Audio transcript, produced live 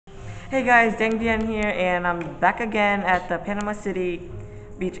Hey guys, Dangdian here, and I'm back again at the Panama City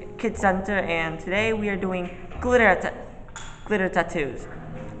Beach Kids Center, and today we are doing glitter tattoos.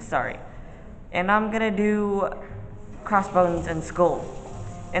 Sorry. And I'm gonna do crossbones and skull.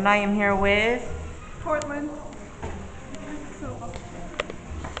 And I am here with Portland.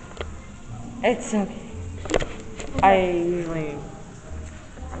 It's okay. I usually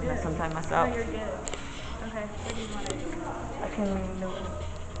sometimes mess up. No, you're good. Okay, where do you want it? I can do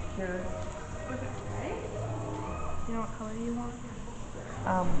here. Okay. You know what color you want? I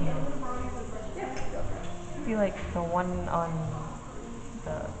feel like the one on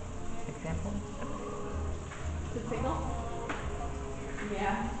the example. The signal?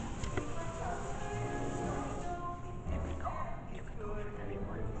 Yeah.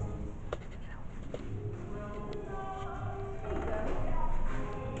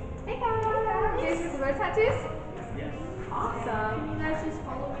 Hey guys! You guys get some red tattoos? Yes. Awesome. You guys just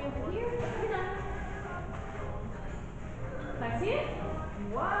follow me over here. Can I see it?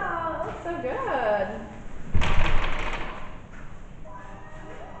 Wow, that looks so good.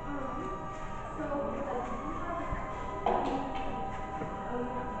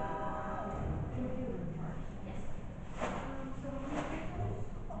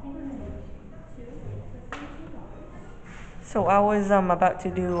 So I was about to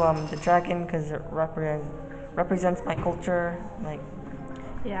do the dragon because it represents my culture. Like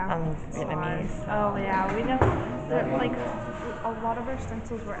Yeah. I'm Vietnamese. Oh yeah, we know. Like a lot of our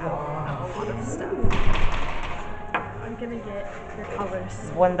stencils were out of a lot of stuff. I'm gonna get your colors.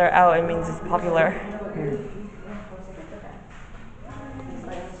 When they're out, it means it's popular.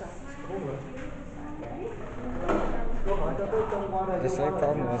 The same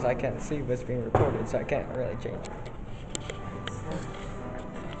problem is I can't see what's being recorded, so I can't really change it.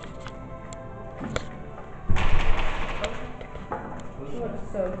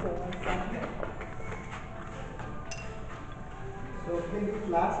 Looks so cool. So can you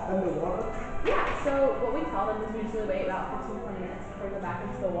flash underwater? Yeah, so what we tell them is we usually wait about 15 to 20 minutes before you go back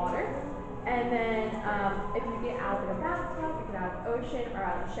into the water. And then if you get out of a bathtub, you get out of the ocean or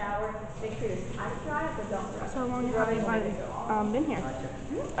out of the shower, make sure your eyes dry, but don't rush. So how long have you been here?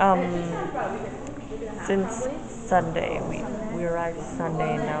 Since Sunday. We arrived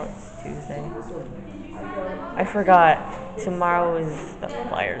Sunday and now it's Tuesday. I forgot. Tomorrow is the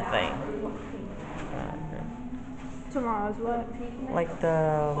flyer thing. Tomorrow's what? Like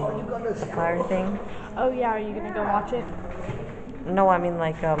the flyer thing. Oh yeah, are you gonna go watch it? No, I mean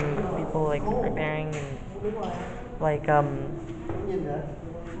like people like preparing and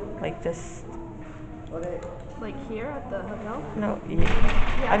like just Like here at the hotel? no.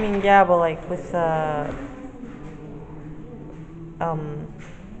 Yeah. I mean yeah, but like with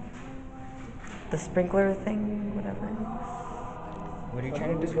the sprinkler thing, whatever. What are you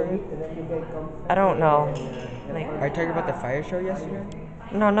trying to describe? I don't know. Like, Are you talking about the fire show yesterday?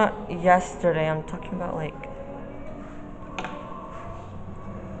 no, not yesterday. I'm talking about like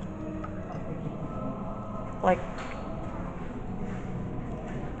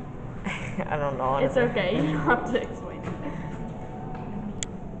I don't know. Honestly. It's okay. You don't have to explain it.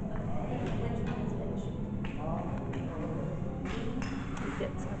 It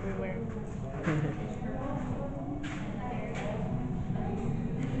gets everywhere.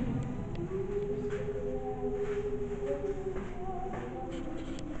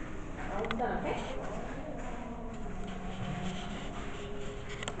 Okay.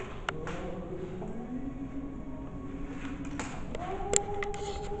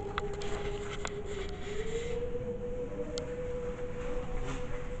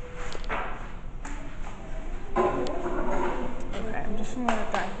 Okay, I'm just gonna let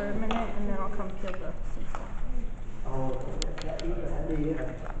it dry for a minute and then I'll come peel the stencil.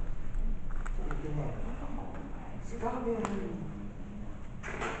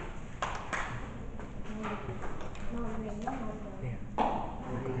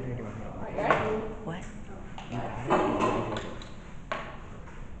 What?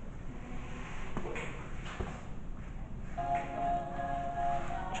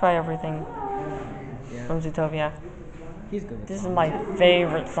 Try everything from Zootopia. He's good with This is songs. my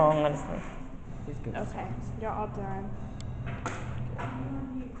favorite song, honestly. He's good with Okay, songs. you're all done.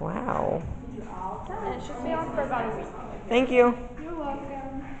 Wow. And it should be on for about a week. Thank you. You're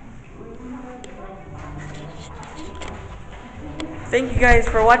welcome. Thank you guys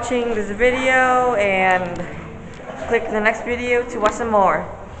for watching this video and click the next video to watch some more.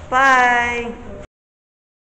 Bye.